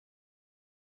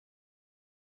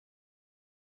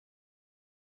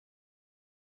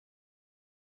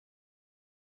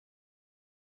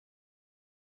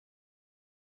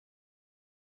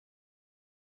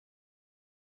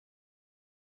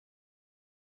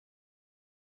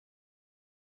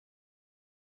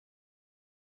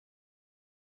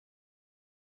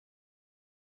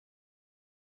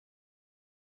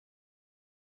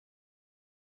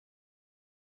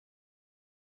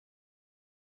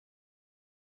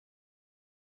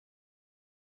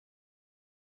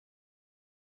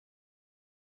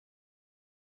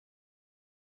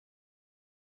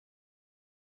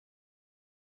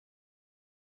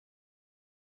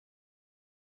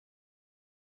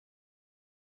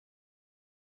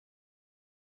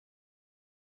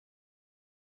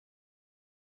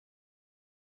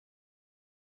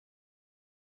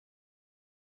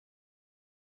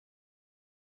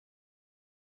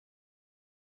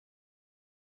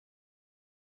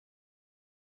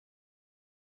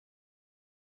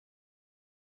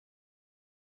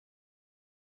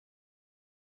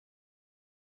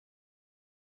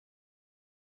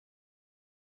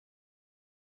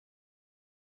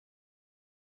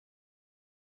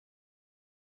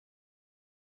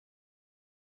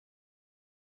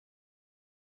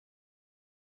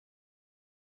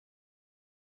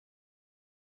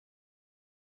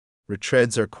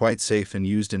Retreads are quite safe and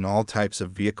used in all types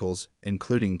of vehicles,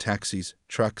 including taxis,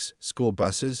 trucks, school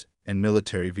buses, and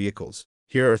military vehicles.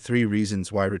 Here are 3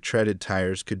 reasons why retreaded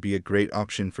tires could be a great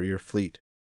option for your fleet.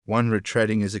 1.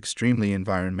 Retreading is extremely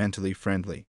environmentally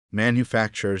friendly.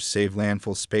 Manufacturers save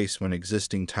landfill space when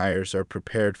existing tires are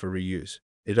prepared for reuse.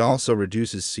 It also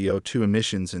reduces CO2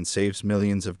 emissions and saves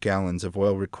millions of gallons of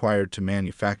oil required to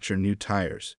manufacture new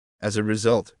tires. As a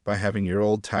result, by having your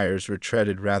old tires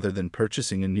retreaded rather than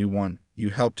purchasing a new one, you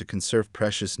help to conserve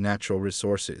precious natural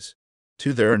resources.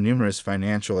 2. There are numerous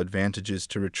financial advantages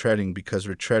to retreading because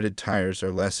retreaded tires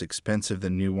are less expensive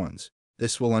than new ones.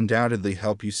 This will undoubtedly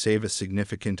help you save a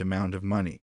significant amount of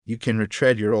money. You can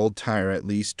retread your old tire at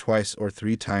least twice or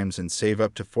 3 times and save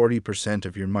up to 40%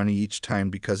 of your money each time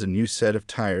because a new set of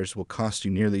tires will cost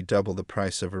you nearly double the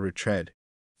price of a retread.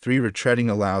 3. Retreading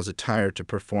allows a tire to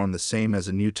perform the same as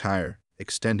a new tire,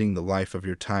 extending the life of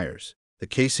your tires. The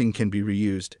casing can be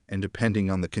reused, and depending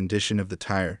on the condition of the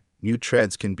tire, new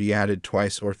treads can be added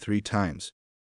twice or 3 times.